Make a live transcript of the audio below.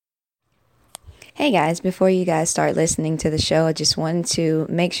Hey guys, before you guys start listening to the show, I just wanted to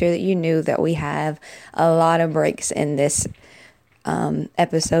make sure that you knew that we have a lot of breaks in this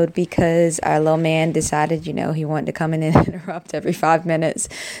episode because our little man decided, he wanted to come in and interrupt every 5 minutes.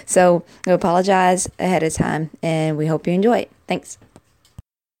 So we apologize ahead of time and we hope you enjoy it. Thanks.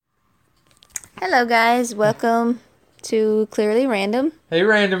 Hello guys, welcome to Clearly Random. Hey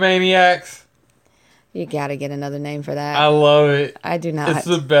Randomaniacs. You gotta get another name for that. I love it. I do not. It's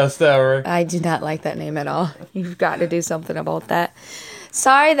the best ever. I do not like that name at all. You've got to do something about that.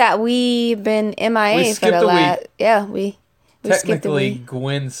 Sorry that we've been MIA for the last... Yeah, we skipped a week. Technically,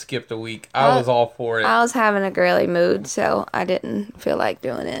 Gwen skipped a week. I was all for it. I was having a girly mood, so I didn't feel like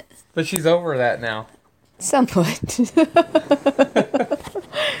doing it. But she's over that now. Somewhat.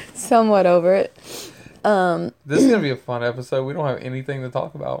 Somewhat over it. This is going to be a fun episode. We don't have anything to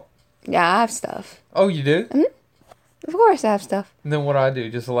talk about. Yeah, I have stuff. Oh, you do? Mm-hmm. Of course I have stuff. And then what I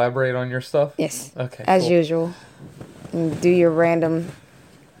do? Just elaborate on your stuff? Yes. Okay, as usual. And do your random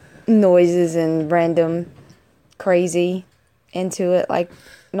noises and random crazy into it like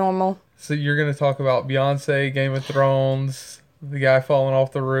normal. So you're going to talk about Beyonce, Game of Thrones, the guy falling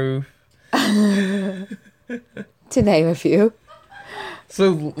off the roof. To name a few. So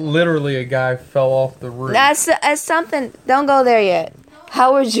literally a guy fell off the roof. That's something. Don't go there yet.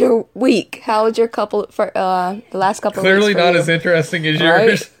 How was your week? How was your couple for the last couple Clearly of weeks? Clearly not as interesting as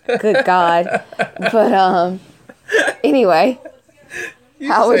yours. Good God. But anyway.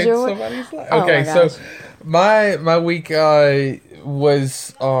 How was your week? Okay, so my week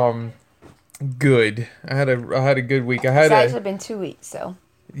was good. I had a good week. It's actually been 2 weeks, so.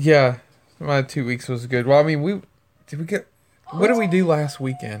 Yeah, my 2 weeks was good. Well, I mean, what did we do last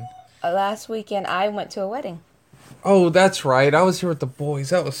weekend? Last weekend I went to a wedding. Oh, that's right. I was here with the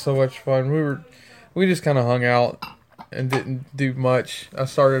boys. That was so much fun. We just kind of hung out and didn't do much. I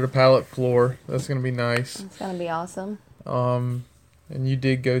started a pallet floor. That's gonna be nice. It's gonna be awesome. And you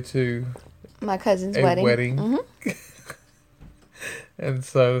did go to my cousin's a wedding. Mm-hmm. And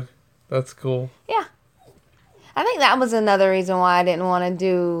so that's cool. Yeah. I think that was another reason why I didn't want to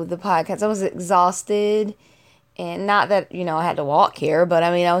do the podcast. I was exhausted. And not that, I had to walk here, but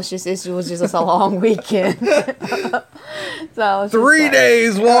I mean, it was just a long weekend. So I was 3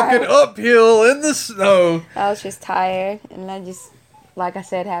 days walking uphill in the snow. I was just tired, and I just, like I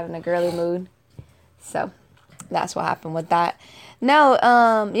said, having a girly mood. So that's what happened with that.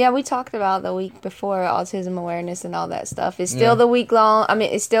 No, we talked about the week before autism awareness and all that stuff. It's still the week long. I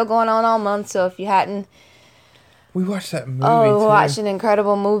mean, it's still going on all month. So if you hadn't. We watched that movie, we watched an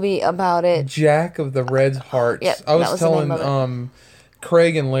incredible movie about it. Jack of the Red Hearts. Yep, I was telling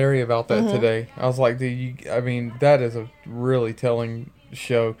Craig and Larry about that today. I was like, that is a really telling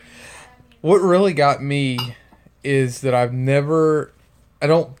show. What really got me is that I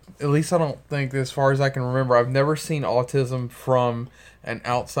don't think, as far as I can remember, I've never seen autism from an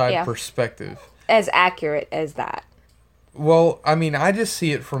outside perspective. As accurate as that. Well, I mean, I just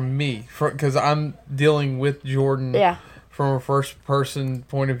see it from me, because I'm dealing with Jordan from a first-person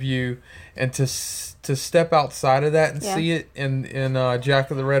point of view, and to step outside of that and see it in Jack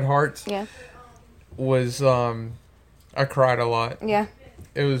of the Red Hearts was, I cried a lot. Yeah.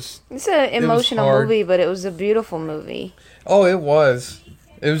 It's an emotional movie, but it was a beautiful movie. Oh, it was.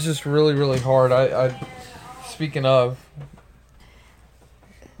 It was just really, really hard. Speaking of...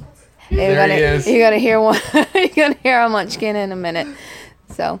 You're gonna hear one. You're gonna hear a munchkin in a minute.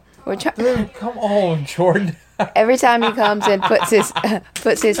 So we're trying. Dude, come on, Jordan. Every time he comes and puts his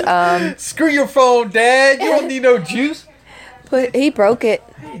Screw your phone, Dad. You don't need no juice. He broke it.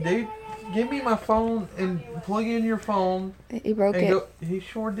 Hey, dude, give me my phone and plug in your phone. He broke it. He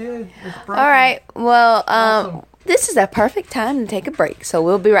sure did. It's broken. All right. Well, awesome. This is a perfect time to take a break. So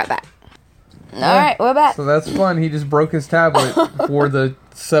we'll be right back. All right, we're back. So that's fun. He just broke his tablet for the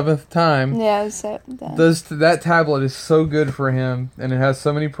 7th time. Yeah, it was 7th time. That tablet is so good for him, and it has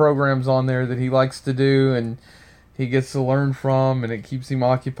so many programs on there that he likes to do, and he gets to learn from, and it keeps him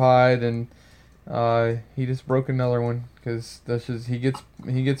occupied. And he just broke another one because that's just he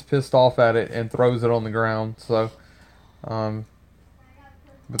gets pissed off at it and throws it on the ground. So, but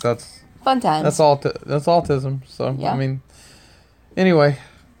that's fun times. That's autism. So I mean, anyway.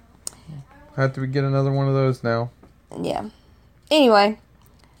 I have to get another one of those now. Yeah. Anyway,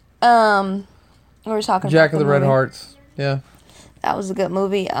 we were talking Jack about of the Red Hearts. Yeah. That was a good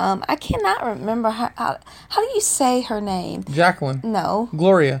movie. I cannot remember how do you say her name? Jacqueline. No.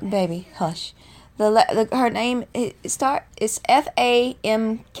 Gloria. Baby, hush. Her name it's Famke.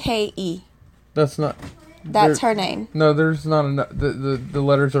 That's not. That's her name. No, there's not enough. The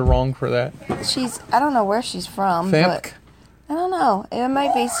letters are wrong for that. I don't know where she's from. Famke. I don't know. It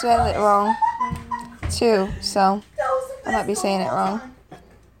might be spelled wrong. too, so I might be saying it wrong.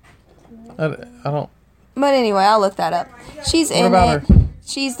 I don't. But anyway, I'll look that up. She's What in about it. her?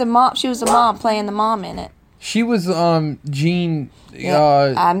 She's the mom. She was the mom playing the mom in it. She was Jean.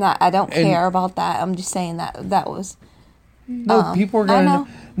 Yeah, I'm not. I don't and- care about that. I'm just saying that was. No, people are I gonna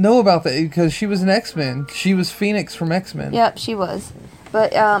know about that because she was an X-Men. She was Phoenix from X-Men. Yep, she was.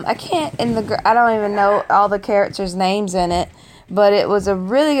 But I can't. I don't even know all the characters' names in it. But it was a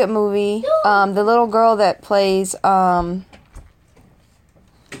really good movie. The little girl that plays the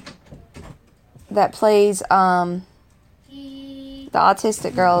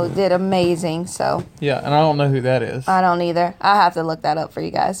autistic girl did amazing. So Yeah, and I don't know who that is. I don't either. I have to look that up for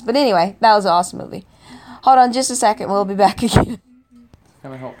you guys. But anyway, that was an awesome movie. Hold on just a second. We'll be back again.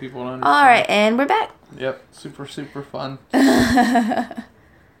 Kind of help people understand. All right, and we're back. Yep, super fun.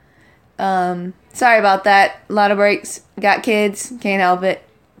 Sorry about that. A lot of breaks. Got kids. Can't help it.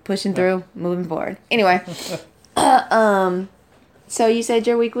 Pushing through. Moving forward. Anyway. So you said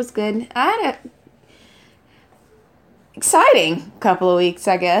your week was good. I had a exciting couple of weeks,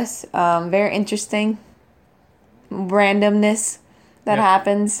 I guess. Very interesting randomness that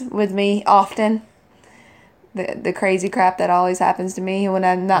happens with me often. The crazy crap that always happens to me when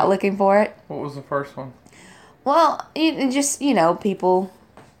I'm not looking for it. What was the first one? Well, people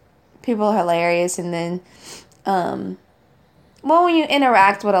are hilarious, and then, when you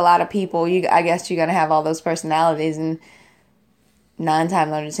interact with a lot of people, I guess you're gonna have all those personalities, and 9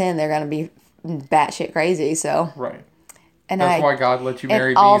 times out of 10, they're gonna be batshit crazy. So Right. And That's why God let you marry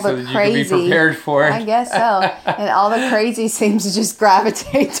me all so the that you could be prepared for it. I guess so. And all the crazy seems to just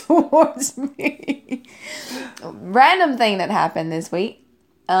gravitate towards me. Random thing that happened this week.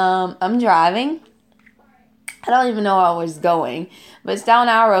 I'm driving. I don't even know where I was going, but it's down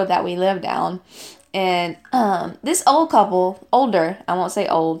our road that we live down. And this older couple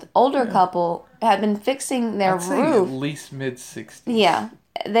had been fixing their I'd say roof. at least mid-60s. Yeah.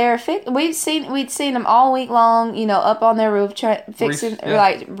 We'd seen them all week long, up on their roof,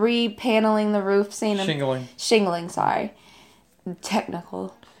 repaneling the roof, seeing them shingling, sorry,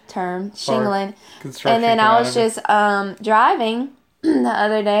 technical term, shingling. And then I was just driving the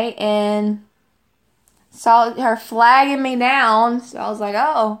other day and saw her flagging me down, so I was like,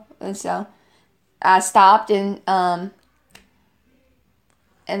 oh, and so I stopped and I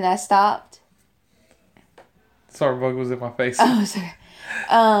stopped. Sorry, bug was in my face. Oh, sorry.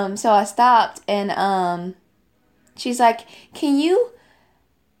 So I stopped and she's like, can you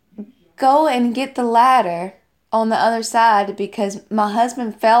go and get the ladder on the other side because my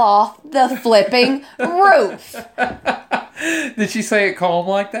husband fell off the flipping roof. Did she say it calm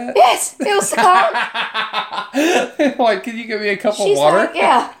like that? Yes, it was calm. Like, can you give me a cup of She's water? like,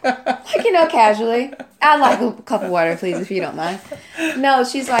 yeah. Like, casually. I'd like a cup of water, please, if you don't mind. No,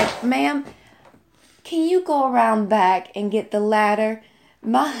 she's like, ma'am, can you go around back and get the ladder?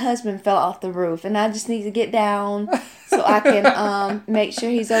 My husband fell off the roof, and I just need to get down so I can make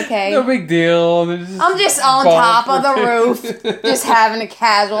sure he's okay. No big deal. I'm just on top of the roof, just having a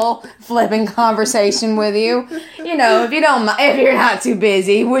casual flipping conversation with you. If you're not too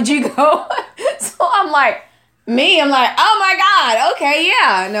busy, would you go? So I'm like, oh my God, okay,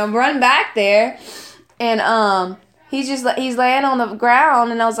 yeah. And I'm running back there, and he's laying on the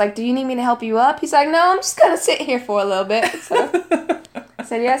ground, and I was like, do you need me to help you up? He's like, no, I'm just gonna sit here for a little bit. So I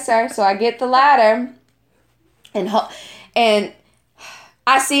said, yes, sir. So I get the ladder, and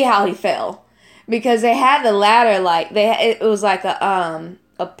I see how he fell because they had the ladder it was like a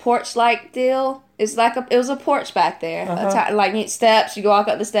porch-like deal. It was a porch back there, like steps. You walk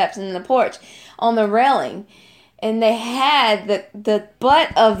up the steps and then the porch on the railing, and they had the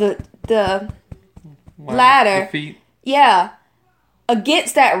butt of the ladder, the feet. Yeah,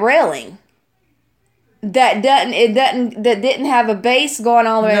 against that railing. That didn't have a base going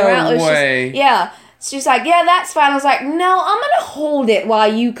all the way around. It was way. She's like, yeah, that's fine. I was like, no, I'm gonna hold it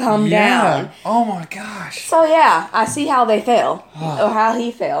while you come down. Oh my gosh. So yeah, I see how they fell or how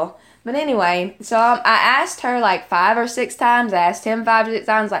he fell. But anyway, so I asked her like 5 or 6 times. I asked him 5 or 6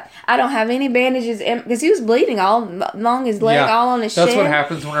 times. Like, I don't have any bandages because he was bleeding all along his leg, all on his shin. That's what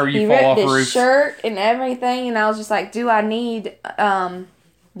happens whenever you fall off a roof. He ripped his shirt and everything, and I was just like, do I need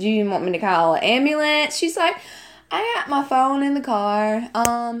do you want me to call an ambulance? She's like, I got my phone in the car.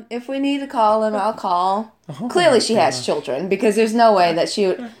 If we need to call him, I'll call. Clearly she has children because there's no way that she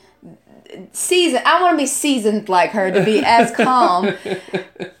would I want to be seasoned like her to be as calm.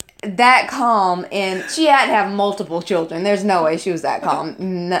 That calm, and she had to have multiple children. There's no way she was that calm,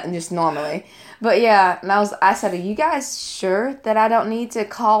 just normally. But yeah, and I said, are you guys sure that I don't need to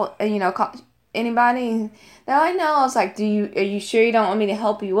call anybody? They're like, no. I was like, are you sure you don't want me to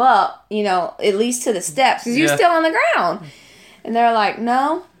help you up? At least to the steps, because you're still on the ground. And they're like,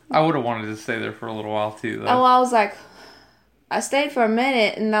 no. I would have wanted to stay there for a little while too, though. Oh, I was like, I stayed for a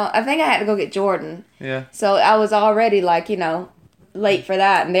minute, and I think I had to go get Jordan. Yeah. So I was already like, late for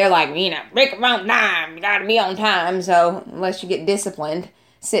that, and they're like, break around time. You gotta be on time. So unless you get disciplined,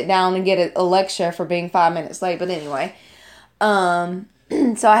 sit down and get a lecture for being 5 minutes late. But anyway,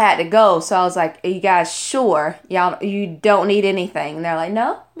 so I had to go. So I was like, are you guys sure you don't need anything? And they're like,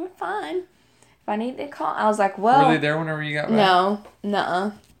 no, we're fine. If I need to call, I was like, well, were they there whenever you got back? No,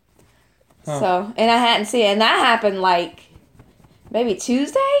 nuh-uh. Huh. So, and I hadn't seen it, and that happened like maybe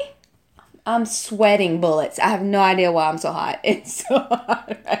Tuesday. I'm sweating bullets. I have no idea why I'm so hot. It's so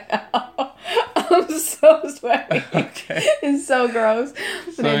hot right now. I'm so sweaty. Okay. It's so gross.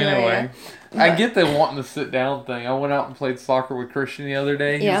 So anyway, I get the wanting to sit down thing. I went out and played soccer with Christian the other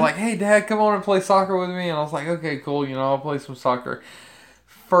day. He was like, hey, Dad, come on and play soccer with me. And I was like, okay, cool. I'll play some soccer.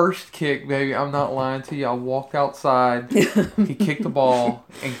 First kick, baby, I'm not lying to you. I walked outside. He kicked the ball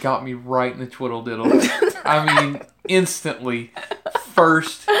and got me right in the twiddle diddle. I mean, instantly.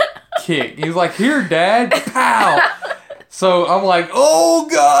 First kick. He was like, here, Dad. Pow. So I'm like, oh,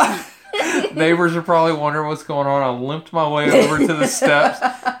 God. Neighbors are probably wondering what's going on. I limped my way over to the steps.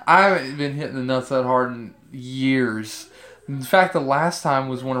 I haven't been hitting the nuts that hard in years. In fact, the last time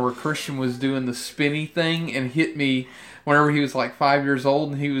was whenever Christian was doing the spinny thing and hit me whenever he was like 5 years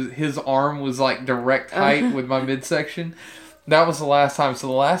old, and his arm was like direct height with my midsection. That was the last time. So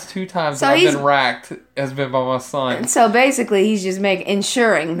the last 2 times that I've been racked has been by my son. So basically, he's just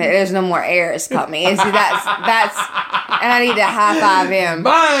ensuring that there's no more errors coming. And see, that's, and I need to high five him.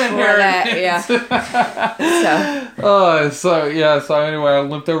 Mine for that. Yeah. So anyway, I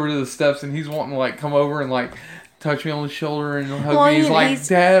limped over to the steps, and he's wanting to like come over and like touch me on the shoulder and hug me. He's like,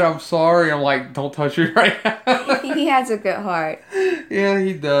 Dad, I'm sorry. I'm like, don't touch me right now. He has a good heart. Yeah,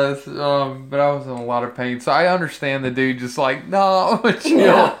 he does. But I was in a lot of pain. So I understand the dude just like, no, chill.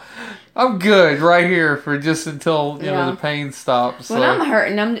 Yeah. I'm good right here for just until, the pain stops. So. When I'm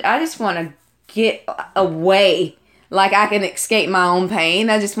hurting, I just want to get away. Like I can escape my own pain.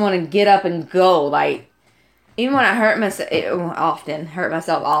 I just want to get up and go. Like, even when I hurt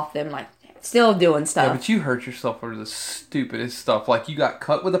myself often, like, still doing stuff. Yeah, but you hurt yourself over the stupidest stuff. Like, you got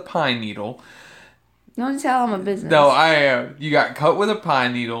cut with a pine needle. Don't tell them a business. No, I am. You got cut with a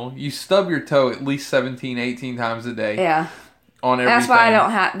pine needle. You stub your toe at least 17, 18 times a day. Yeah. On everything. That's why I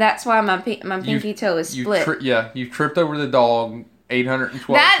don't have... That's why my pinky toe is split. You've tripped over the dog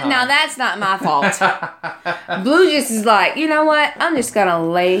 812 times. Now, that's not my fault. Blue just is like, you know what? I'm just going to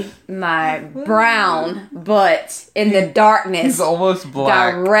lay my brown butt in the darkness. He's almost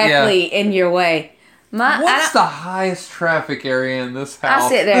black. Directly in your way. What's the highest traffic area in this house? I'll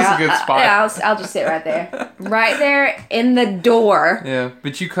sit there. This is a good spot. I'll just sit right there. Right there in the door. Yeah,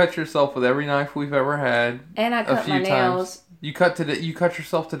 but you cut yourself with every knife we've ever had. And I cut my nails. Times. You cut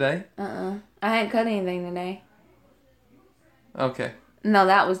yourself today? I hadn't cut anything today. Okay. No,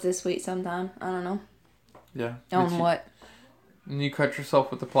 that was this week sometime. I don't know. Yeah. On what? And you cut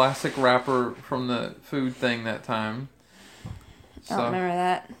yourself with the plastic wrapper from the food thing that time. I don't remember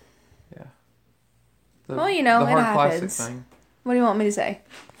that. Yeah. The hard plastic thing. What do you want me to say?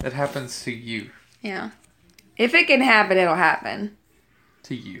 It happens to you. Yeah. If it can happen, it'll happen.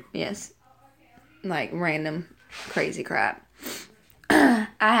 To you. Yes. Like random crazy crap.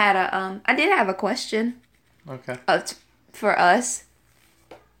 I did have a question. Okay. For us.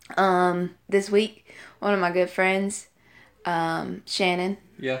 This week, one of my good friends, Shannon,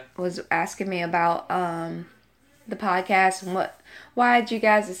 was asking me about the podcast and why did you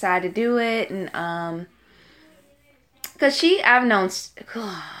guys decide to do it, and because I've known,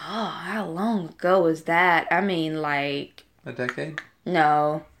 how long ago was that? I mean, like a decade?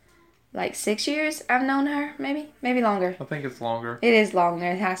 No, like 6 years. I've known her, maybe longer. I think it's longer. It is longer.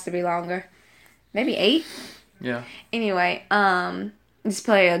 It has to be longer. Maybe 8. Yeah. Anyway, just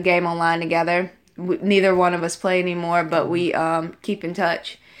play a game online together. Neither one of us play anymore, but we keep in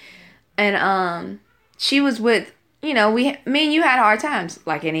touch. And she was with, me and you had hard times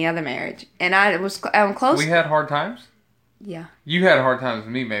like any other marriage, and I'm close. We had hard times. Yeah. You had hard times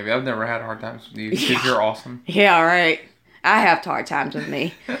with me, maybe. I've never had hard times with you because you're awesome. Yeah, right. I have hard times with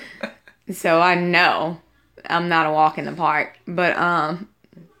me, so I know I'm not a walk in the park. But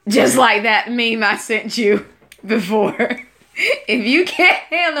just like that meme I sent you before. If you can't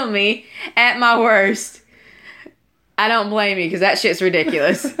handle me at my worst, I don't blame you, because that shit's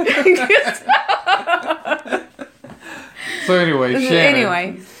ridiculous. So anyway, Shannon.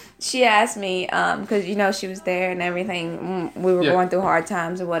 Anyway, she asked me, because, she was there and everything. We were going through hard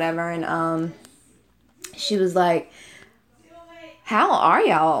times or whatever. And she was like, how are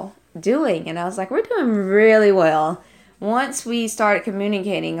y'all doing? And I was like, we're doing really well. Once we started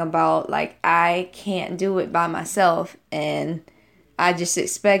communicating about, like, I can't do it by myself, and I just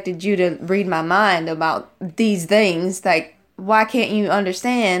expected you to read my mind about these things, like, why can't you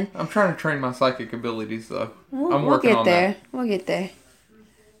understand? I'm trying to train my psychic abilities, though. I'm We'll working get on there. that. We'll get there.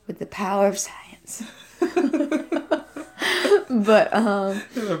 With the power of science. But,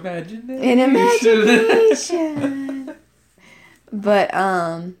 Imagination. imagination. But,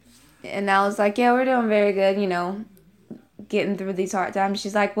 and I was like, yeah, we're doing very good, you know, getting through these hard times.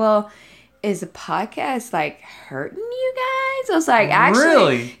 She's like, well, is the podcast, like, hurting you guys? I was like, actually,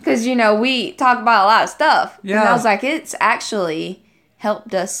 Really? because, you know, we talk about a lot of stuff. Yeah. And I was like, it's actually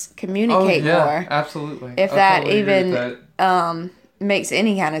helped us communicate more. Absolutely. If I that totally agree even with that. Makes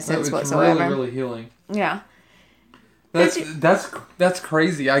any kind of sense It's whatsoever. really, really healing. Yeah. That's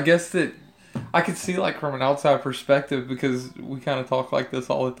crazy. I guess that I could see, like, from an outside perspective, because we kind of talk like this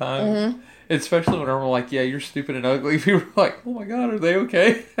all the time. Mm-hmm. Especially when we're like, yeah, you're stupid and ugly. People are like, oh my God, are they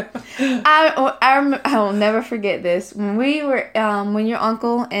okay? I will never forget this. When we were, when your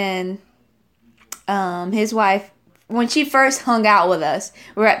uncle and his wife, when she first hung out with us,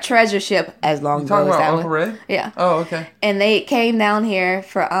 we were at Treasure Ship as long You ago talking as about that Uncle was. Red? Yeah. Oh, okay. And they came down here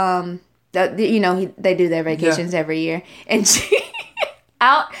for, you know, they do their vacations every year. And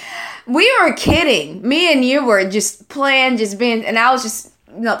we were kidding. Me and you were just playing, just being, and I was just,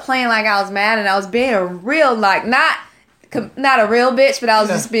 you know, playing like I was mad, and I was being a real, like, not a real bitch, but I was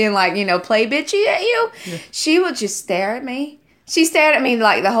just being like, you know, play bitchy at you. Yeah. She would just stare at me. She stared at me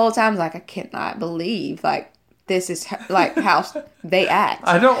like the whole time, like, I cannot believe, like, this is like how they act.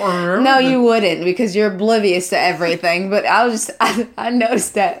 I don't remember. No, you wouldn't, because you're oblivious to everything. But I was just, I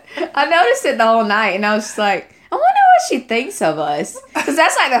noticed that. I noticed it the whole night, and I was just like, I wonder what she thinks of us. Because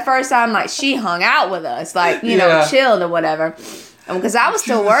that's like the first time, like, she hung out with us, like, you know, chilled or whatever. Because I was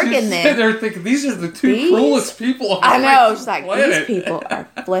still working she's then. Sitting there thinking, these are the two cruelest people on I know. the She's like, planet. these people are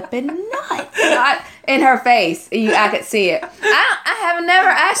flipping nuts. In her face. I could see it. I have never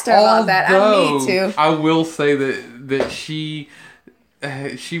asked her about that. I need to. I will say that she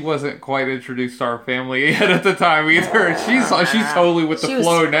wasn't quite introduced to our family yet at the time either. She's totally with the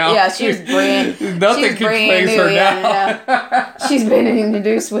flow now. Yeah, she was brand. Nothing can phase her now. Yeah. She's been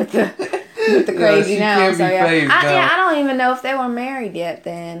introduced with the crazy now. Can't be phased now. I don't even know if they were married yet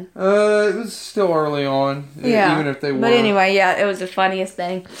then. It was still early on. Yeah. Even if they were. But anyway, yeah, it was the funniest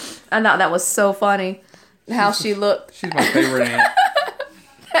thing. I thought that was so funny. How she looked. She's my favorite aunt.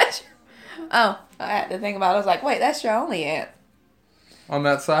 I had to think about it. I was like, wait, that's your only aunt. On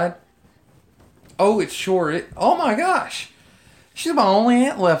that side? Oh, it's short. Oh my gosh. She's my only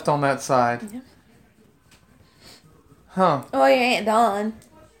aunt left on that side. Yeah. Huh. Oh, your Aunt Dawn.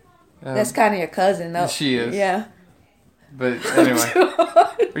 That's kind of your cousin, though. She is. Yeah. But anyway.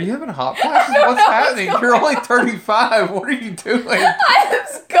 Are you having hot flashes? What's happening? You're only 35. What are you doing? I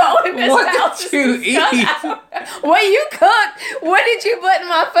was going. This What house did you eat? What you cooked? What did you put in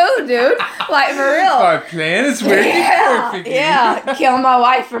my food, dude? Like, for real. My plan is very perfect. Yeah. Kill my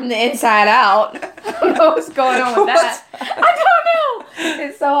wife from the inside out. I don't know what's going on with that. I don't know.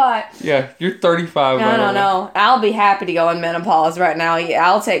 It's so hot. Yeah, you're 35. I don't know. I'll be happy to go in menopause right now. Yeah,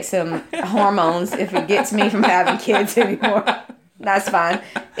 I'll take some hormones if it gets me from having kids anymore. That's fine.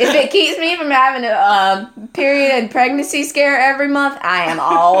 If it keeps me from having a period and pregnancy scare every month, I am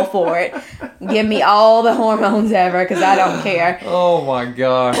all for it. Give me all the hormones ever, because I don't care. Oh my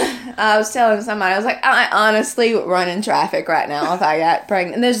gosh. I was telling somebody, I was like, I honestly would run in traffic right now if I got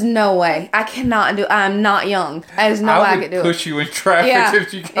pregnant. There's no way. I cannot do. I'm not young. There's no way I could do it. I would push you in traffic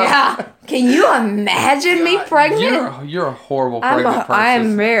if you got. Yeah. Can you imagine me pregnant? You're a horrible pregnant person. I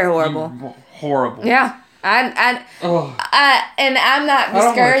am very horrible. You're horrible. Yeah. And I'm not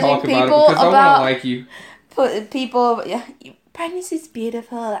discouraging people because I want to like you. People, yeah, pregnancy's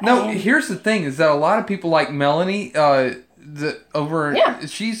beautiful. No, here's the thing: is that a lot of people like Melanie,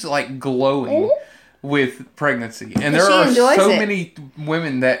 she's like glowing with pregnancy, and there are so many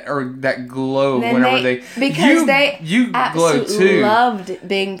women that glow whenever you glow too. Loved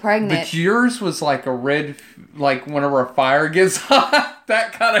being pregnant, but yours was like a red, like whenever a fire gets hot,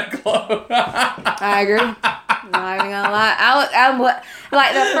 that kind of glow. I agree. I'm not even gonna lie. I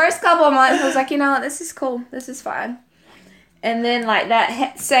like the first couple of months, I was like, you know what, this is cool, this is fine. And then like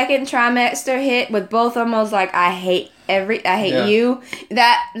that second trimester hit with both of them, I was like, I hate you.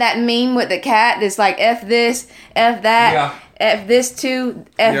 That meme with the cat is like F this, F that, F this too,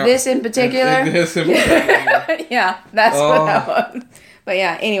 F this in particular. F this in particular. Yeah, that's what that was. But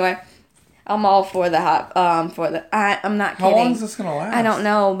yeah, anyway. I'm all for the hot, I'm not kidding. How long is this gonna last? I don't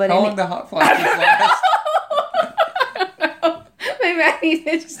know, but how long the hot flashes last? Maybe I need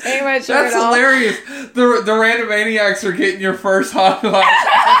to just take my shirt That's off. hilarious. The random maniacs are getting your first hot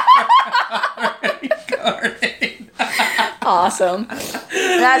Awesome.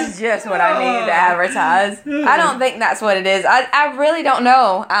 That's just what I need to advertise. I don't think that's what it is. I really don't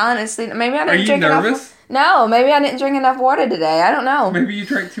know. I honestly, maybe I didn't drink enough. nervous? No, maybe I didn't drink enough water today. I don't know. Maybe you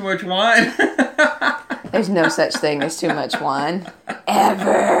drank too much wine. There's no such thing as too much wine.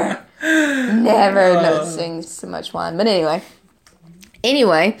 Ever. Never no such thing as too much wine. But anyway.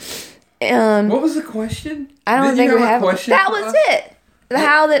 What was the question? I don't think we have a question. That was it.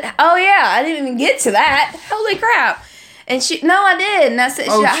 Oh yeah, I didn't even get to that. Holy crap. And I did. And that's it.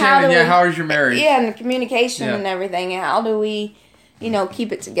 Shannon, how is your marriage? Yeah, and the communication and everything. And how do we,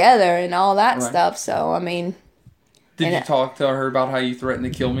 keep it together and all that stuff. So, I mean. Did you talk to her about how you threaten to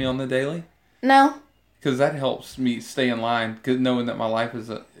kill me on the daily? No. Because that helps me stay in line, because knowing that my life is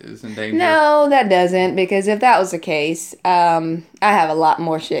in danger. No, that doesn't. Because if that was the case, I have a lot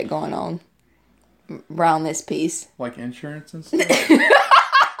more shit going on around this piece. Like insurance and stuff?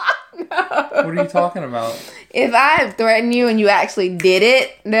 What are you talking about? If I threatened you and you actually did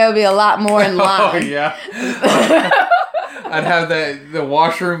it, there'll be a lot more in line. Oh, yeah. I'd have the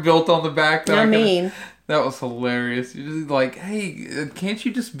washroom built on the back. That was hilarious. You're just like, hey, can't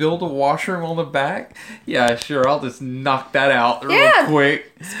you just build a washroom on the back? Yeah, sure. I'll just knock that out real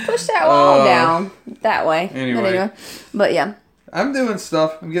quick. Just push that wall down that way. Anyway. But yeah. I'm doing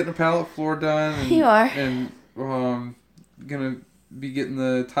stuff. I'm getting the pallet floor done. And, you are. And gonna be getting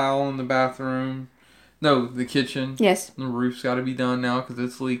the tile in the bathroom. No, the kitchen. Yes. The roof's got to be done now because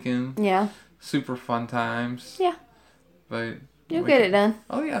it's leaking. Yeah. Super fun times. Yeah. But you'll get it done.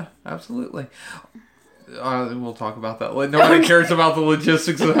 Oh yeah, absolutely. We'll talk about that later. Nobody cares about the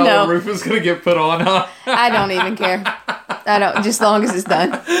logistics of how the roof is going to get put on, huh? I don't even care. I don't, just as long as it's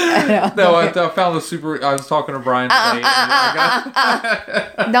done. I found I was talking to Brian today.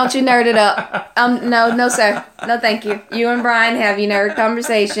 Don't you nerd it up. No, sir. No, thank you. You and Brian have nerd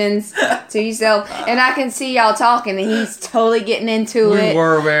conversations to yourself. And I can see y'all talking, and he's totally getting into it. We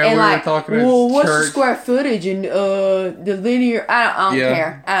were, man. And we were talking at what's church. the square footage and the linear? I don't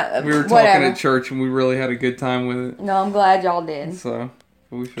care. We were talking at church, and we really had a good time with it. No, I'm glad y'all did. So,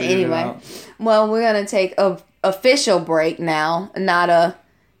 we figured it out. Well, we're going to take a official break now, not a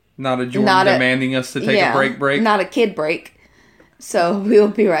Jordan demanding us to take a break. Not a kid break. So we'll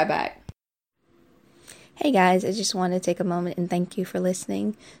be right back. Hey guys, I just want to take a moment and thank you for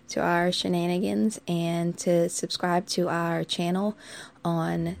listening to our shenanigans and to subscribe to our channel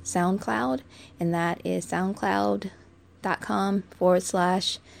on SoundCloud, and that is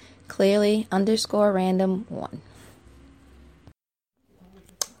soundcloud.com/clearly_random1.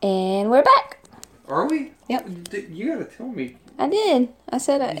 And we're back. Are we? Yep. You gotta tell me. I did. I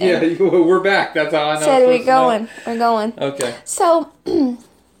said it. Yeah, we're back. That's how I know. Said we're going. We're going. Okay. So,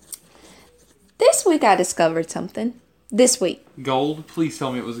 this week I discovered something. This week. Gold? Please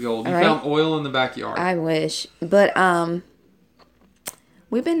tell me it was gold. You found oil in the backyard. I wish. But,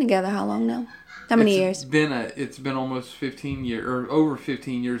 we've been together how long now? How many years? It's been almost 15 years, or over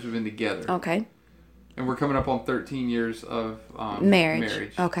 15 years we've been together. Okay. And we're coming up on 13 years of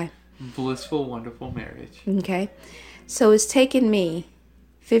marriage. Okay. Blissful, wonderful marriage. Okay. So it's taken me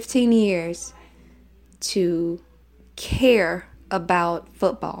 15 years to care about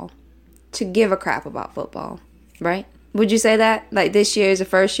football, to give a crap about football, right? Would you say that? Like this year is the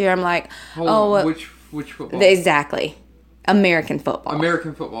first year I'm like, which football? Exactly. American football.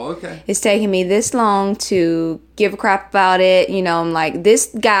 American football, okay. It's taken me this long to give a crap about it. I'm like,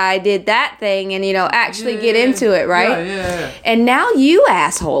 this guy did that thing and, actually get into it, right? Yeah. And now you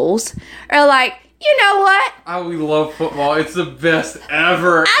assholes are like, you know what? We love football. It's the best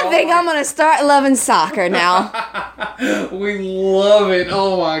ever. I think I'm going to start loving soccer now. We love it.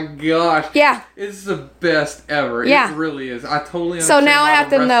 Oh my gosh. Yeah. It's the best ever. Yeah. It really is. I totally understand. So now I have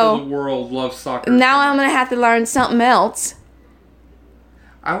to know. The world loves soccer. Now I'm going to have to learn something else.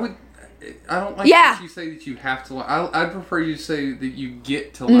 I don't like that you say that you have to learn. I'd prefer you say that you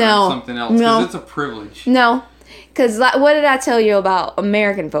get to learn something else. Because it's a privilege. No. Because what did I tell you about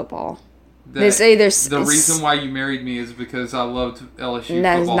American football? The reason why you married me is because I loved LSU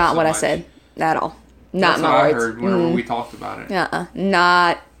That football is not so what much. I said at all. Not my what words. I heard whenever we talked about it.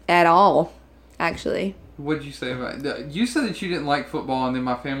 Not at all, actually. What did you say about it? You said that you didn't like football, and then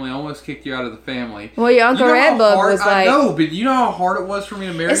my family almost kicked you out of the family. Well, your Uncle Redbug was like... I know, but you know how hard it was for me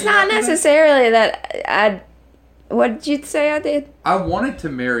to marry you? It's not necessarily that I... What did you say I did? I wanted to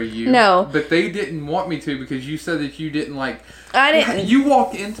marry you. No. But they didn't want me to because you said that you didn't like... I didn't... You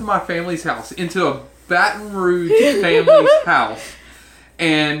walked into my family's house, into a Baton Rouge family's house,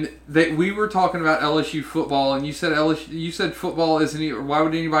 And we were talking about LSU football, and you said you said football isn't. Why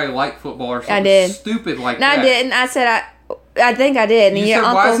would anybody like football or something stupid like that? No, I didn't. I said I think I did. And you said,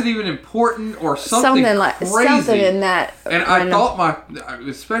 why is it even important or something crazy? Something in that. And I thought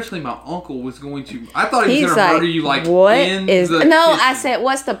especially my uncle was going to. I thought he was going to murder you what in is, the No, kitchen. I said,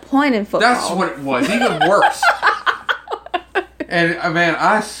 what's the point in football? That's what it was. Even worse. And man,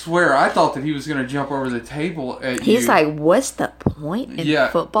 I swear, I thought that he was going to jump over the table at you. He's like, what's the point in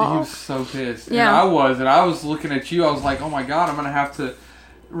football? He was so pissed. Yeah. And I was looking at you. I was like, oh my God, I'm going to have to.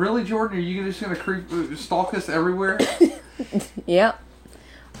 Really, Jordan? Are you just going to stalk us everywhere? Yep.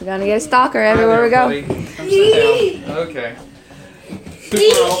 We're going to get a stalker everywhere we go. Buddy. Come sit down. Okay.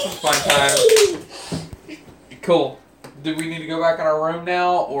 Super awesome fun time. Cool. Do we need to go back in our room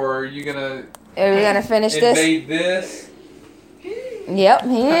now, or are you going to... Are we going to finish this? Invade this? Yep,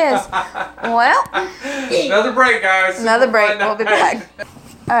 he is. Well. Another break, guys. Another break. We'll be back.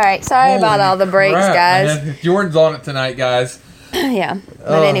 All right. Sorry about all the breaks, guys. Man. Jordan's on it tonight, guys. Yeah.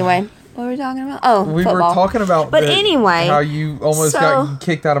 But anyway, what were we talking about? Oh, we football. were talking about anyway, how you almost got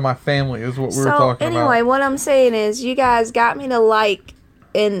kicked out of my family is what we were talking about. Anyway, what I'm saying is you guys got me to like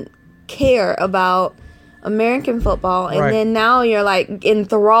and care about American football, and then now you're like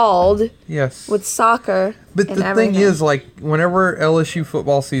enthralled with soccer. But the thing is, like, whenever LSU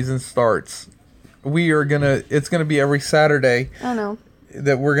football season starts, it's gonna be every Saturday. I know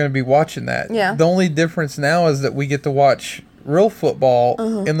that we're gonna be watching that. Yeah. The only difference now is that we get to watch real football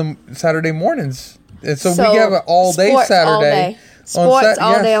in the Saturday mornings, and so we have an all day Saturday. Sports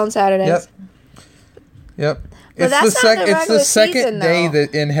all day on Saturdays. Yep. But It's the second day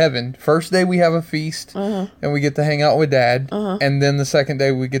that in heaven. First day we have a feast, and we get to hang out with Dad, and then the second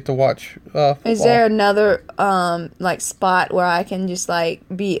day we get to watch football. Is there another like spot where I can just like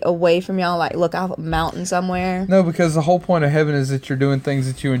be away from y'all, like look off a mountain somewhere? No, because the whole point of heaven is that you're doing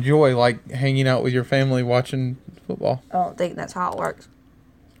things that you enjoy, like hanging out with your family, watching football. I don't think that's how it works.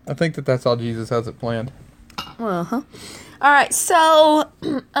 I think that's how Jesus has it planned. All right, so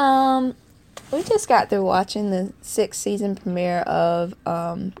we just got through watching the 6th season premiere of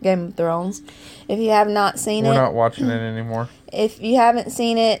Game of Thrones. If you have not seen We're not watching it anymore. If you haven't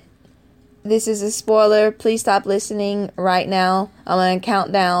seen it, this is a spoiler. Please stop listening right now. I'm going to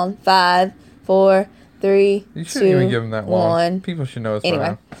count down 5, 4, 3, You shouldn't even give them that long. 1. People should know it's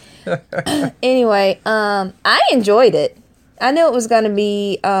Anyway. right Anyway, I enjoyed it. I knew it was going to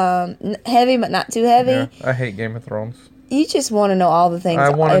be heavy, but not too heavy. Yeah, I hate Game of Thrones. You just want to know all the things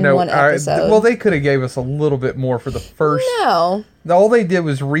in one episode. Well, they could have gave us a little bit more for the first. No. All they did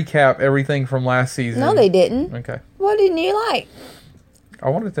was recap everything from last season. No, they didn't. Okay. What didn't you like? I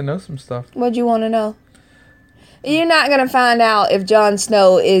wanted to know some stuff. What'd you want to know? You're not going to find out if Jon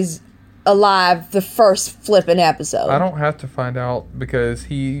Snow is alive the first flipping episode. I don't have to find out because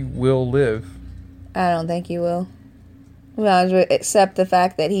he will live. I don't think he will. We might as well accept the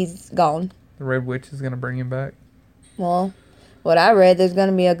fact that he's gone. The Red Witch is going to bring him back. Well, what I read, there's going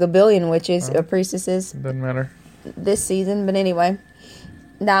to be a gabillion witches or priestesses. Doesn't matter. This season, but anyway,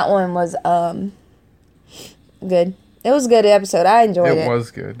 that one was good. It was a good episode. I enjoyed it. It was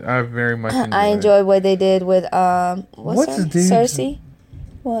good. I very much enjoyed it. I enjoyed what they did with what's the dude's Cersei?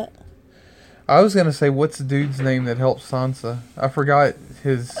 What? I was gonna say what's the dude's name that helped Sansa? I forgot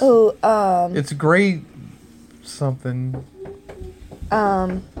his. Oh, it's Grey something.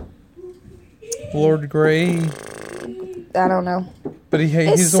 Lord Grey. I don't know. But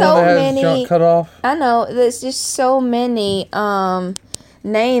he's the one that has his junk cut off. I know. There's just so many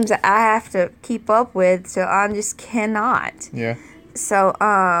names that I have to keep up with, so I just cannot. Yeah. So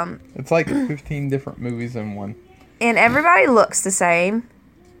it's like 15 different movies in one. And everybody looks the same.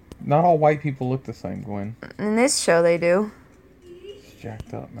 Not all white people look the same, Gwen. In this show, they do. It's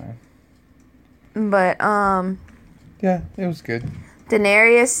jacked up, man. But yeah, it was good.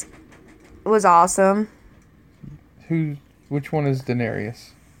 Daenerys was awesome. Which one is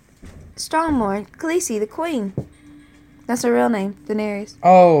Daenerys? Strongmore, Khaleesi, the queen. That's her real name, Daenerys.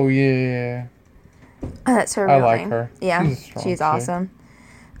 Oh yeah. That's her real name. I like her. Yeah, she's awesome.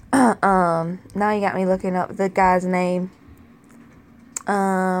 Now you got me looking up the guy's name.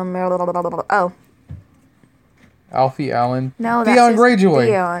 Oh. Alfie Allen. No, that's Theon Greyjoy.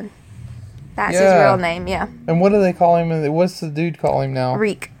 Theon. That's his real name, yeah. And what do they call him? What's the dude call him now?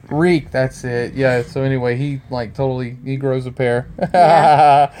 Reek. Reek, that's it. Yeah, so anyway, he grows a pair.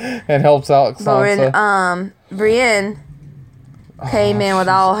 Yeah. And helps out Sansa. But when Brienne came in with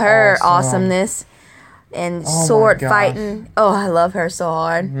all her awesomeness and sword fighting. Oh, I love her so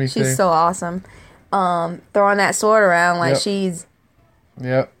hard. Me too. She's so awesome. Throwing that sword around like she's...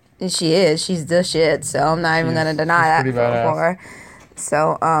 Yep. And she is. She's the shit, so I'm not even going to deny that for her.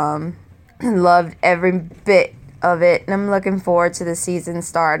 So, loved every bit of it. And I'm looking forward to the season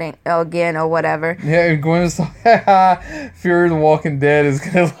starting again or whatever. Yeah, Gwen's like, Fear the Walking Dead is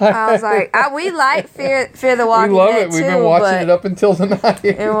gonna like. I was like, we like Fear the Walking Dead. We love it. We've been watching it up until tonight.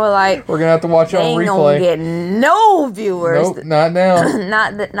 And we're like, we're gonna have to watch it on ain't replay. Gonna get no viewers. Nope, not now.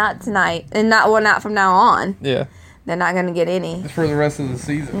 not tonight, and not from now on. Yeah, they're not gonna get any for the rest of the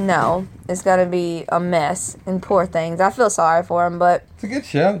season. No, it's gonna be a mess. And poor things. I feel sorry for them, but it's a good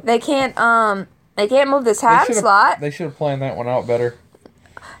show. They can't move the time slot. They should have planned that one out better.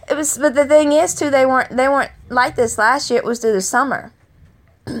 But the thing is, too, they weren't like this last year. It was through the summer.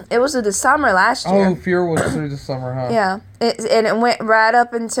 It was through the summer last year. Oh, Fear was through the summer, huh? Yeah, it went right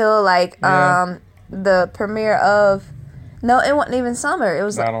up until the premiere of. No, it wasn't even summer. It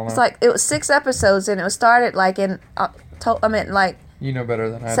was. I don't know. It's like it was 6 episodes, and it was started like in October. I mean, like. You know better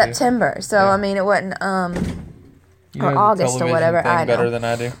than I do. September. So yeah. I mean, it wasn't you or know August or whatever. I know better than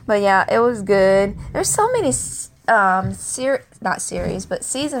I do. But yeah, it was good. There's so many not series, but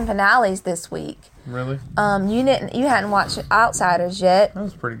season finales this week. Really? You hadn't watched Outsiders yet. That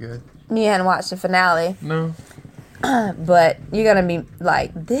was pretty good. You hadn't watched the finale. No. But you're gonna be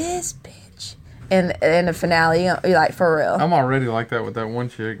like this bitch in the finale. You're like, for real. I'm already like that with that one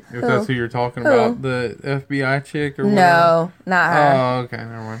chick. If Who? that's who you're talking Who? about, the FBI chick or whatever. No, not her. Oh, okay,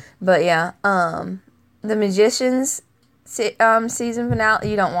 never mind. But yeah, the Magicians season finale.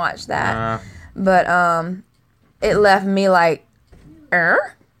 You don't watch that, but it left me like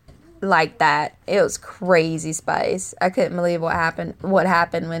that. It was crazy spice. I couldn't believe what happened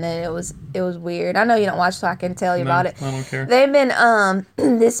when it was weird. I know you don't watch, so I can tell you about it. I don't care. They've been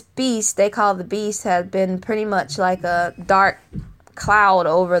this beast they call the beast has been pretty much like a dark cloud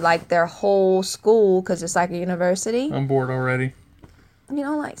over like their whole school because it's like a university. I'm bored already. You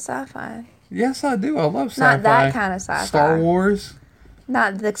don't like sci-fi? Yes, I do. I love sci-fi. Not that kind of sci-fi. Star Wars.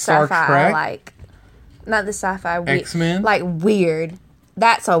 Not the Star sci-fi Trek? I like. Not the sci-fi. X-Men? Like weird.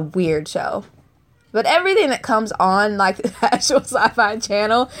 That's a weird show. But everything that comes on like the actual sci-fi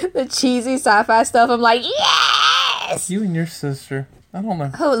channel, the cheesy sci-fi stuff, I'm like, yes! You and your sister. I don't know.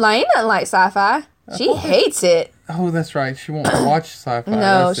 Who, Lane doesn't like sci-fi. She hates it. Oh, that's right. She won't watch sci-fi.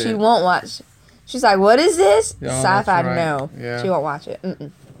 No, That's she it. won't watch. She's like, what is this? Yeah, Sci-fi, that's right. no. Yeah. She won't watch it.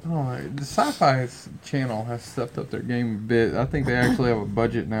 Mm-mm. Oh, the sci-fi channel has stepped up their game a bit. I think they actually have a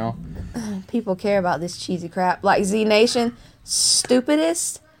budget now. People care about this cheesy crap. Like Z Nation,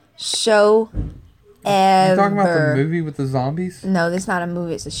 stupidest show ever. You talking about the movie with the zombies? No, this is not a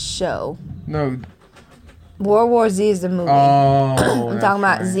movie. It's a show. No. World War Z is the movie. Oh, I'm talking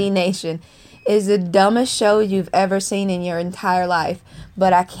about right. Z Nation. It's the dumbest show you've ever seen in your entire life,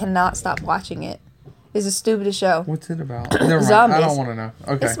 but I cannot stop watching it. It's the stupidest show. What's it about? Never mind. Zombies. I don't want to know.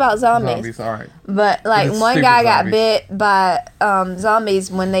 Okay. It's about zombies. Zombies, all right. But like It's one stupid guy got zombies. bit by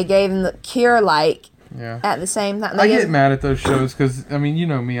zombies when they gave him the cure, like Yeah. at the same time. I get mad at those shows because, I mean, you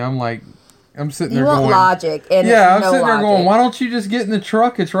know me. I'm sitting You there want going... logic, and Yeah, I'm no sitting there logic. going, why don't you just get in the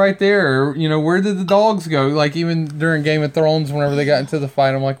truck? It's right there. Or, you know, where did the dogs go? Like, even during Game of Thrones, whenever they got into the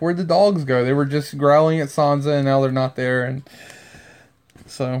fight, I'm like, where'd the dogs go? They were just growling at Sansa, and now they're not there. And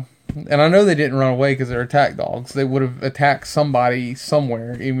so... And I know they didn't run away because they're attack dogs. They would have attacked somebody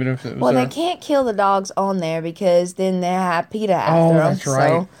somewhere, even if it was. Well, they can't kill the dogs on there because then they have PETA after Oh, them. that's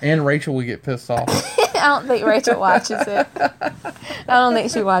right. So. And Rachel would get pissed off. I don't think Rachel watches it. I don't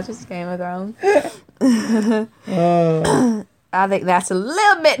think she watches Game of Thrones. I think that's a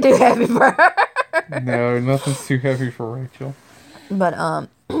little bit too heavy for her. No, nothing's too heavy for Rachel. But yeah,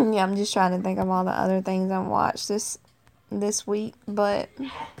 I'm just trying to think of all the other things I've watched this week. But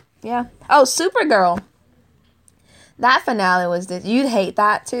yeah. Oh, Supergirl. That finale was this. You'd hate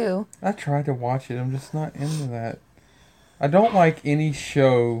that too. I tried to watch it. I'm just not into that. I don't like any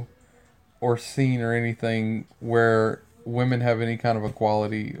show or scene or anything where women have any kind of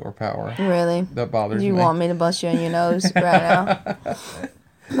equality or power. Really? That bothers You me. want me to bust you in your nose right now?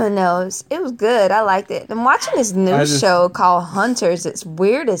 But no, it was good. I liked it. I'm watching this new show called Hunters. It's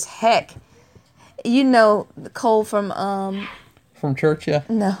weird as heck. You know Cole from From church, yeah.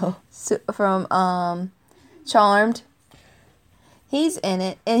 No, from Charmed. He's in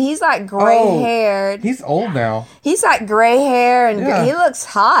it, and he's like gray haired. He's old now. He's like gray hair, and Yeah. he looks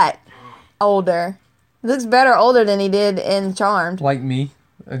hot. Older, he looks better older than he did in Charmed. Like me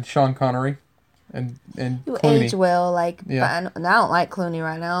and Sean Connery and You Clooney. age well, like. Yeah. But I don't like Clooney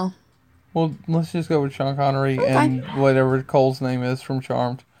right now. Well, let's just go with Sean Connery Okay. and whatever Cole's name is from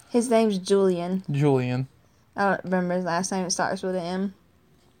Charmed. His name's Julian. Julian. I don't remember his last name. It starts with an M.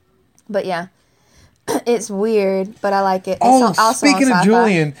 But yeah. It's weird, but I like it. It's Oh, speaking of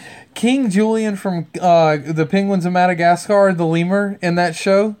Julian, King Julian from the Penguins of Madagascar, the lemur in that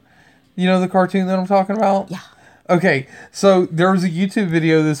show. You know the cartoon that I'm talking about? Yeah. Okay, so there was a YouTube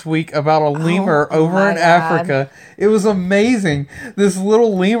video this week about a lemur over in Africa. It was amazing. This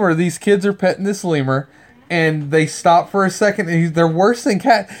little lemur, these kids are petting this lemur, and they stop for a second, and they're worse than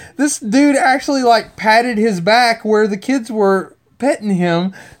cat. This dude actually, like, patted his back where the kids were petting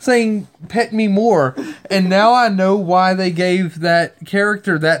him, saying, "Pet me more." And now I know why they gave that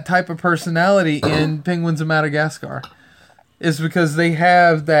character that type of personality in Penguins of Madagascar. It's because they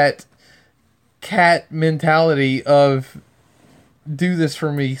have that cat mentality of, do this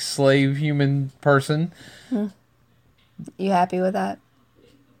for me, slave human person. You happy with that?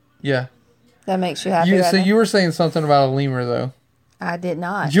 Yeah. That makes you happy. So you were saying something about a lemur, though. I did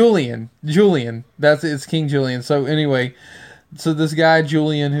not. Julian. It's King Julian. So anyway, so this guy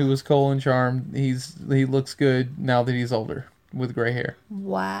Julian, who was Cole and Charmed, he looks good now that he's older with gray hair.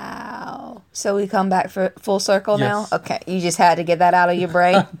 Wow. So we come back for full circle now? Yes. Okay. You just had to get that out of your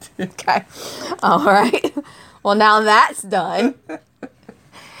brain? Okay. All right. Well, now that's done.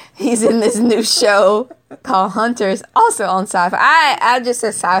 He's in this new show called Hunters, also on Sci-Fi. I'm just a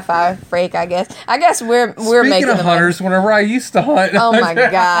sci-fi freak, I guess. I guess we're Speaking making of Hunters, whenever I used to hunt. Oh my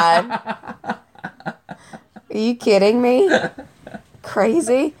God. Are you kidding me?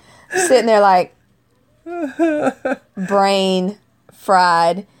 Crazy. Sitting there like brain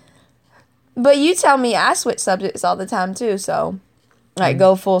fried. But you tell me I switch subjects all the time too, so like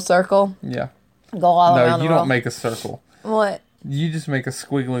go full circle. Yeah. Go all around the No, you world. don't make a circle. What? You just make a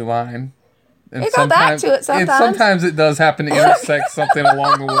squiggly line. And You go back to it sometimes. Sometimes it does happen to intersect something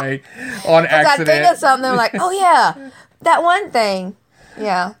along the way on accident. I think of something I'm like, oh yeah, that one thing.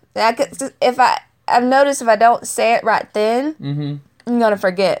 Yeah. I've noticed if I don't say it right then, I'm going to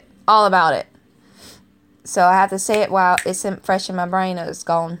forget all about it. So I have to say it while it's fresh in my brain or it's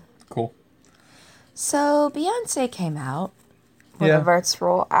gone. Cool. So Beyonce came out with a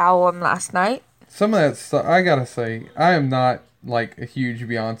virtual album last night. Some of that stuff, I gotta say, I am not like a huge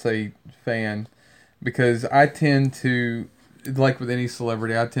Beyonce fan because I tend to, like with any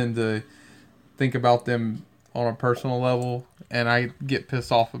celebrity, I tend to think about them on a personal level, and I get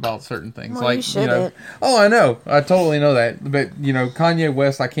pissed off about certain things. Well, like you shouldn't. Oh, I know, I totally know that. But Kanye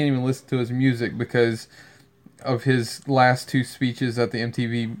West, I can't even listen to his music because of his last two speeches at the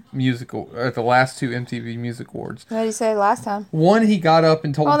last two MTV Music Awards. What did he say last time? One, he got up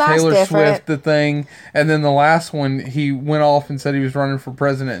and told Taylor Swift the thing, and then the last one, he went off and said he was running for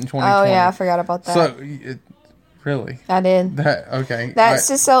president in 2020. Oh yeah, I forgot about that. So, really? I did. Okay. That's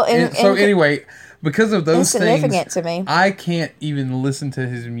just so. So anyway, because of those insignificant things, to me. I can't even listen to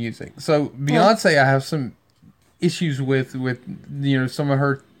his music. So Beyonce, I have some issues with some of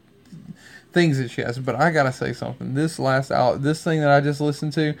her things that she has, but I gotta say something. This thing that I just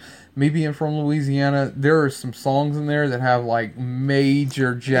listened to, me being from Louisiana, there are some songs in there that have like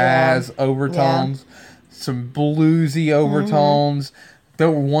major jazz overtones, some bluesy overtones. The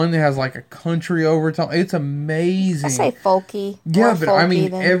one that has like a country overtone. It's amazing. I say folky. Yeah, but I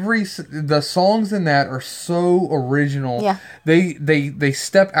mean, the songs in that are so original. Yeah, they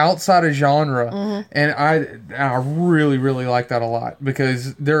step outside of genre, and I really really like that a lot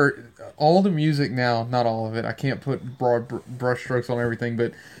because they're. All the music now, not all of it, I can't put broad brushstrokes on everything,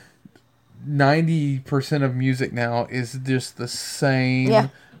 but 90% of music now is just the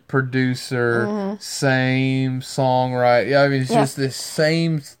same producer, same songwriter. Yeah, I mean, it's just this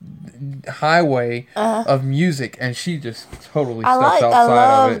same highway of music, and she just totally steps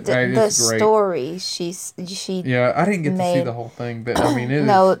outside of it. The story she yeah, I didn't get to see the whole thing, but I mean,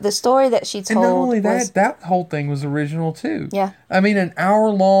 the story that she told. And not only that whole thing was original too. Yeah, I mean, an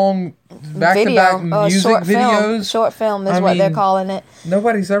hour-long back-to-back music videos. Short film is what they're calling it.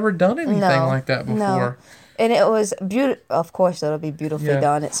 Nobody's ever done anything like that before. No. And it was beautiful. Of course, it'll be beautifully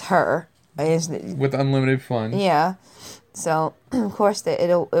done. It's her. With unlimited funds. Yeah. So, of course,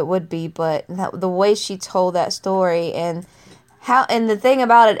 it would be. But the way she told that story and the thing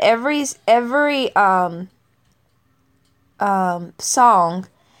about it, every song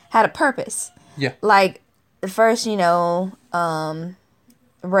had a purpose. Yeah. Like, the first, whatever.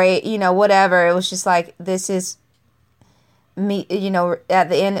 It was just like, this is me, at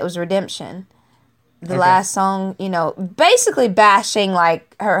the end it was redemption. The last song, basically bashing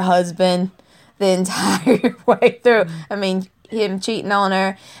like her husband the entire way through. I mean, him cheating on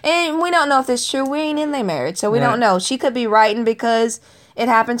her. And we don't know if it's true. We ain't in their marriage, so we don't know. She could be writing because It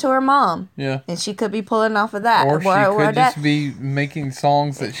happened to her mom. Yeah. And she could be pulling off of that. Or she could just be making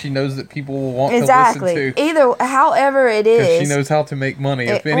songs that she knows that people will want to listen to. Either, however it is. Because she knows how to make money.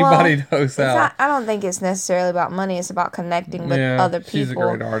 If anybody knows how. I don't think it's necessarily about money. It's about connecting with other people. She's a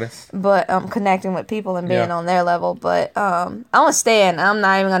great artist. But connecting with people and being on their level. But I'm a stan. I'm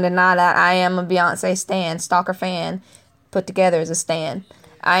not even going to deny that. I am a Beyonce stan, stalker fan, put together as a stan.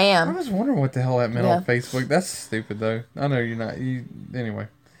 I am. I was wondering what the hell that meant on Facebook. That's stupid, though. I know you're not. Anyway.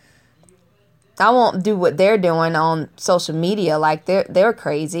 I won't do what they're doing on social media. Like, they're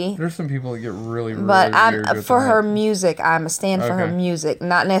crazy. There's some people that get really but weird I'm with for that. her music. I'm a stand for her music,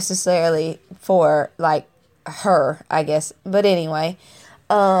 not necessarily for like her, I guess. But anyway,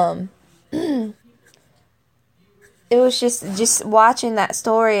 it was just watching that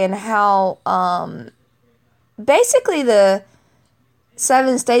story and how basically the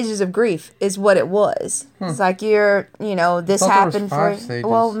 7 stages of grief is what it was. It's like this happened for stages.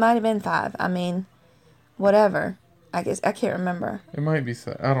 Well, it might have been 5. I mean, whatever. I guess I can't remember. It might be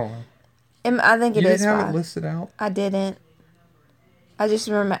so. I don't know. I think it is 5. You didn't have it listed out? I didn't. I just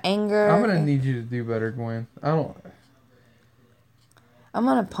remember anger. I'm gonna need you to do better, Gwen. I'm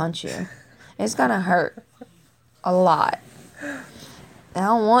gonna punch you. It's gonna hurt a lot. I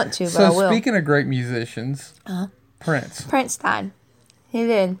don't want to, but I will. So speaking of great musicians, Prince. Prince died. He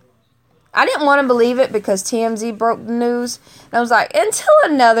did. I didn't want to believe it because TMZ broke the news. And I was like, until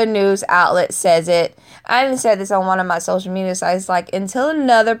another news outlet says it. I even said this on one of my social media sites. Like, until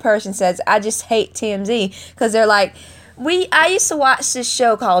another person says, I just hate TMZ. Because they're like, I used to watch this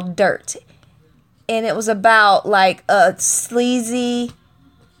show called Dirt. And it was about, like, a sleazy,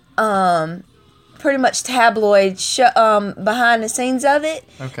 pretty much tabloid behind the scenes of it.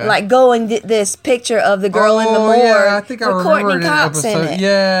 Okay. Like going this picture of the girl in the morgue I think I with remember Courtney Cox in it.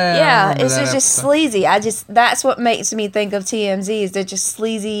 Yeah, it's just sleazy. That's what makes me think of TMZ is they're just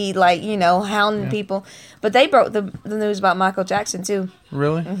sleazy, like, hounding people. But they broke the news about Michael Jackson too.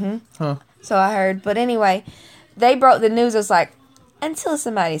 Really? Mm-hmm. Huh. So I heard. But anyway, they broke the news. I was like, until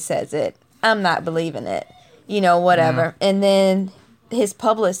somebody says it, I'm not believing it. Whatever. Yeah. And then his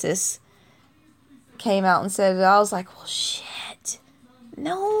publicist came out and said it. I was like, well, shit.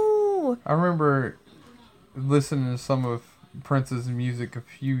 No. I remember listening to some of Prince's music a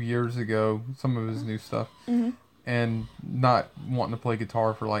few years ago, some of his new stuff, and not wanting to play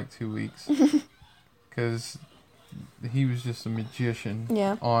guitar for like 2 weeks. Because he was just a magician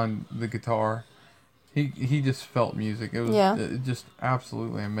on the guitar. He just felt music. It was just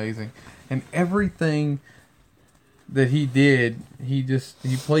absolutely amazing. And everything that he did, he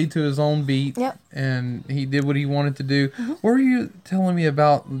played to his own beat, and he did what he wanted to do. What were you telling me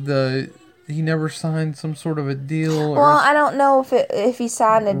about he never signed some sort of a deal? Well, I don't know if he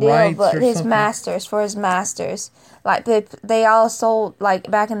signed a deal, but his something? masters, like they all sold,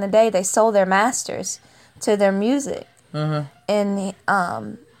 like back in the day, they sold their masters to their music. And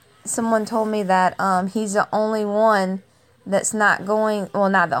someone told me that he's the only one that's not going, well,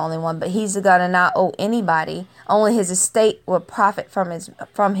 not the only one, but he's gonna not owe anybody. Only his estate will profit from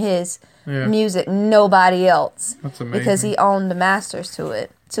his music, nobody else. That's amazing. Because he owned the masters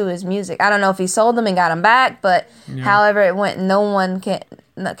to his music. I don't know if he sold them and got them back, but however it went, no one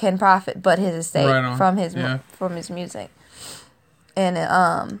can profit but his estate from his music. And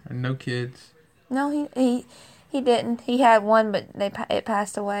no kids. No, he didn't. He had one, but it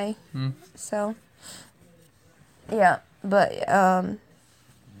passed away. So yeah. But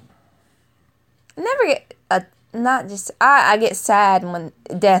never get not just I get sad when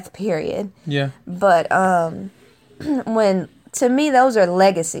death, period. Yeah. But when, to me, those are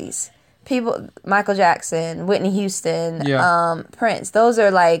legacies. People, Michael Jackson, Whitney Houston, Prince, those are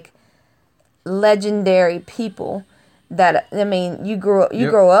like legendary people that, I mean, you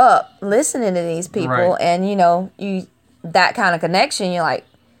grow up listening to these people, and you that kind of connection, you're like,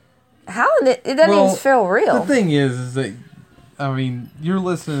 how it doesn't even feel real. The thing is that, I mean, you're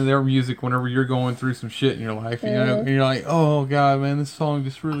listening to their music whenever you're going through some shit in your life, and you're like, oh god, man, this song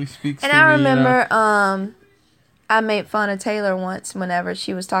just really speaks to me. And I remember, I made fun of Taylor once whenever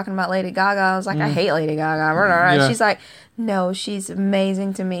she was talking about Lady Gaga. I was like, I hate Lady Gaga. She's like, no, she's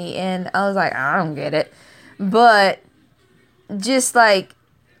amazing to me. And I was like, I don't get it. But just like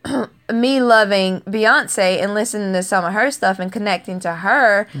me loving Beyonce and listening to some of her stuff and connecting to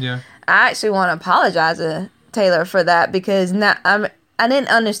her, I actually want to apologize to Taylor for that, because I didn't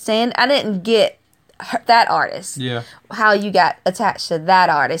understand. I didn't get that artist. Yeah. How you got attached to that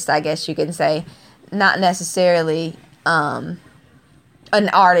artist, I guess you can say. Not necessarily an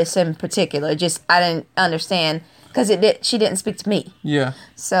artist in particular. Just I didn't understand because she didn't speak to me. Yeah.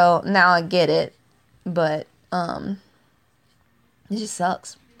 So now I get it, but It just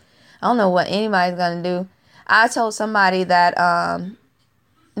sucks. I don't know what anybody's gonna do. I told somebody that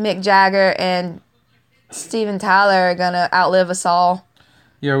Mick Jagger and Steven Tyler are gonna outlive us all.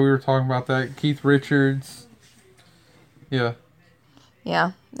 Yeah, we were talking about that. Keith Richards. Yeah.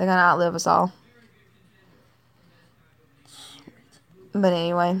 Yeah, they're gonna outlive us all. But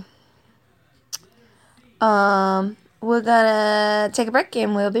anyway, we're gonna take a break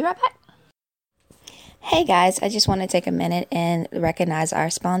and we'll be right back. Hey guys, I just want to take a minute and recognize our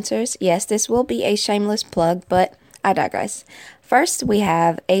sponsors. Yes, this will be a shameless plug, but I digress. First, we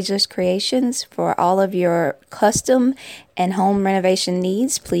have Ageless Creations for all of your custom and home renovation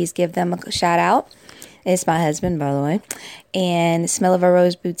needs. Please give them a shout out. It's my husband, by the way. And Smell of a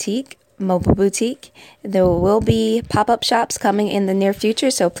Rose Boutique, Mobile Boutique. There will be pop-up shops coming in the near future,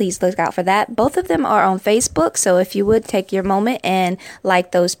 so please look out for that. Both of them are on Facebook, so if you would take your moment and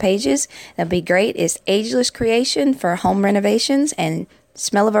like those pages, that'd be great. It's Ageless Creation for home renovations and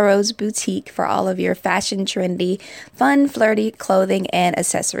Smell of a Rose Boutique for all of your fashion, trendy, fun, flirty clothing and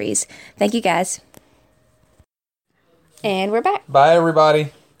accessories. Thank you, guys. And we're back. Bye,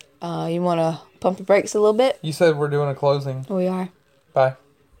 everybody. You want to pump the brakes a little bit? You said we're doing a closing. We are. Bye.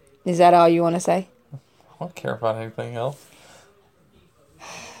 Is that all you want to say? I don't care about anything else.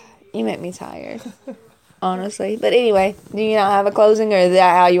 You make me tired, honestly. But anyway, do you not have a closing, or is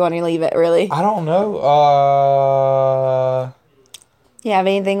that how you want to leave it, really? I don't know. You have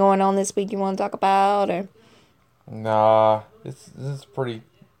anything going on this week you want to talk about, or? Nah, this is pretty.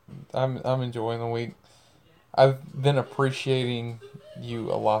 I'm enjoying the week. I've been appreciating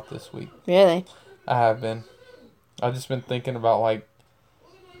you a lot this week. Really? I have been. I've just been thinking about, like,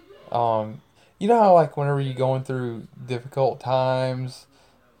 you know how, like, whenever you're going through difficult times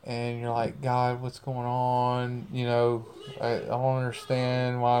and you're like, God, what's going on? You know, I don't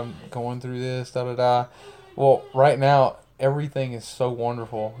understand why I'm going through this, da-da-da. Well, right now, everything is so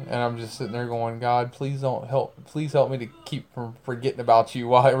wonderful, and I'm just sitting there going, God, please help me to keep from forgetting about you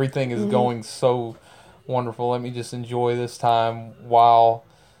while everything is going so wonderful. Let me just enjoy this time while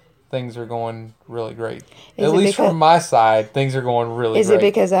things are going really great. At least from my side, things are going really great. Is it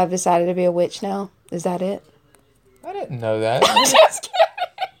because I've decided to be a witch now? Is that it? I didn't know that. I'm just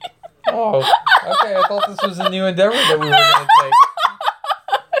kidding. Oh, okay. I thought this was a new endeavor that we were going to take.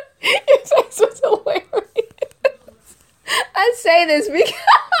 Your face was hilarious. I say this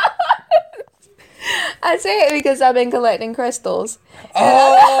because I've been collecting crystals.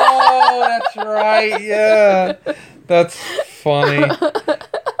 Oh, that's right. Yeah, that's funny.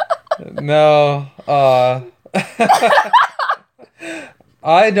 No,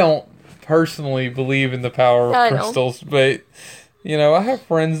 I don't personally believe in the power of crystals, but you know, I have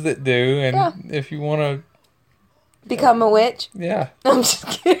friends that do, and if you want to become a witch, yeah, I'm just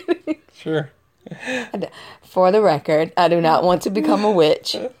kidding. Sure. For the record, I do not want to become a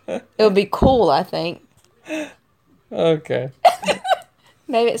witch. It would be cool, I think. Okay.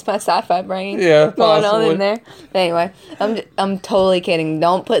 Maybe it's my sci-fi brain going on in there. But anyway, I'm totally kidding.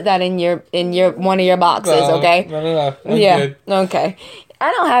 Don't put that in your one of your boxes, okay? No. I'm good. Okay.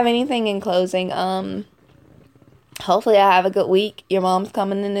 I don't have anything in closing. Hopefully I have a good week. Your mom's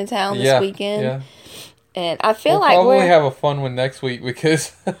coming into town this weekend. Yeah. And I feel like we'll probably have a fun one next week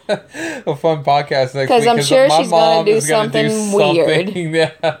because a fun podcast next week. Because I'm sure she's going to do something weird.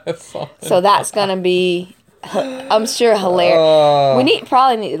 Yeah, so that's going to be, I'm sure, hilarious. We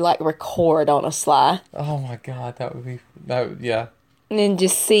probably need to like record on a sly. Oh my God, yeah. And then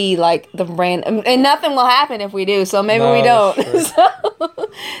just see like the random, and nothing will happen if we do. So maybe we don't. So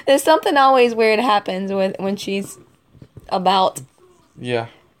there's something always weird happens when she's about. Yeah.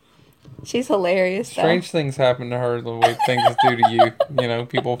 She's hilarious. Strange things happen to her the way things do to you. You know,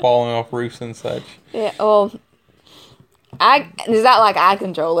 people falling off roofs and such. Yeah, well, is that like I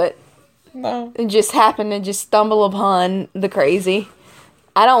control it? No. It just happen to just stumble upon the crazy.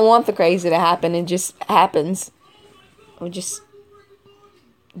 I don't want the crazy to happen. It just happens. Or just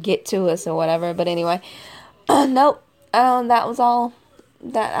get to us or whatever. But anyway, nope. That was all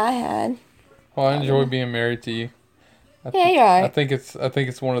that I had. Well, I enjoy being married to you. Yeah, you're right. I think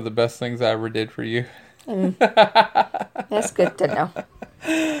it's one of the best things I ever did for you. That's good to know.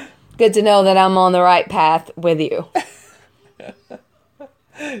 Good to know that I'm on the right path with you.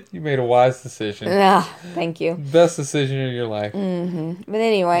 You made a wise decision. Thank you. Best decision of your life. Mm-hmm. But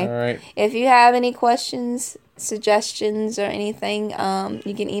anyway, all right. If you have any questions, suggestions, or anything,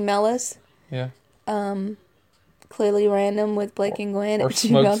 you can email us. Yeah. Clearly random with Blake and Gwen. Or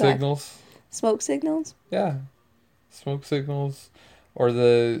smoke signals. Smoke signals? Yeah. Smoke signals, or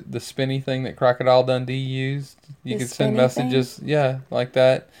the spinny thing that Crocodile Dundee used. You could send messages, like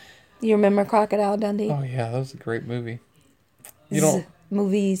that. You remember Crocodile Dundee? Oh yeah, that was a great movie. You don't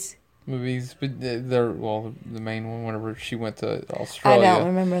movies. movies, but they're the main one. Whenever she went to I Australia, don't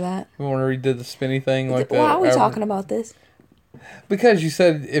remember that. whenever he did the spinny thing like that. Why are we talking about this? Because you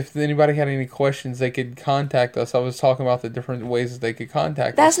said if anybody had any questions, they could contact us. I was talking about the different ways that they could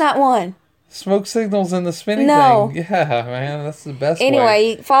contact us. That's not one. Smoke signals and the spinning thing. Yeah, man, that's the best way.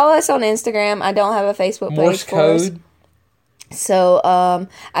 Anyway, follow us on Instagram. I don't have a Facebook page Morse for us. code. So,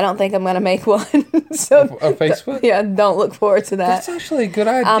 I don't think I'm going to make one. So A Facebook? Yeah, don't look forward to that. That's actually a good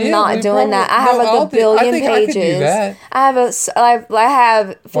idea. I'm not doing that. I have a billion pages. I could do that. I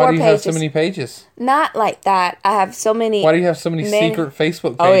have 4 Why do you pages. have so many pages? Not like that. I have so many. Why do you have so many secret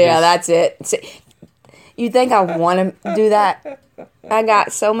Facebook pages? Oh, yeah, that's it. You think I want to do that? I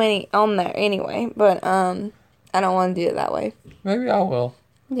got so many on there anyway, but I don't want to do it that way. Maybe I will.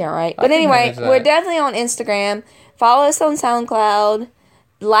 Yeah, right. But anyway, we're definitely on Instagram. Follow us on SoundCloud.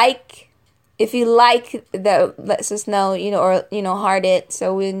 If you like, that lets us know, or heart it,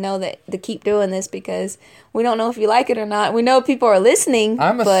 so we know that to keep doing this, because we don't know if you like it or not. We know people are listening.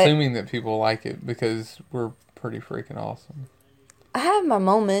 I'm assuming that people like it because we're pretty freaking awesome. I have my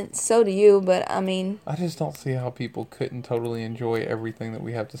moments, so do you, but I mean, I just don't see how people couldn't totally enjoy everything that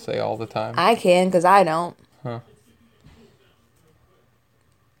we have to say all the time. I can, because I don't. Huh.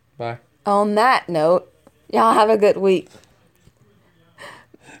 Bye. On that note, y'all have a good week.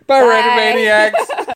 Bye. Random Maniacs.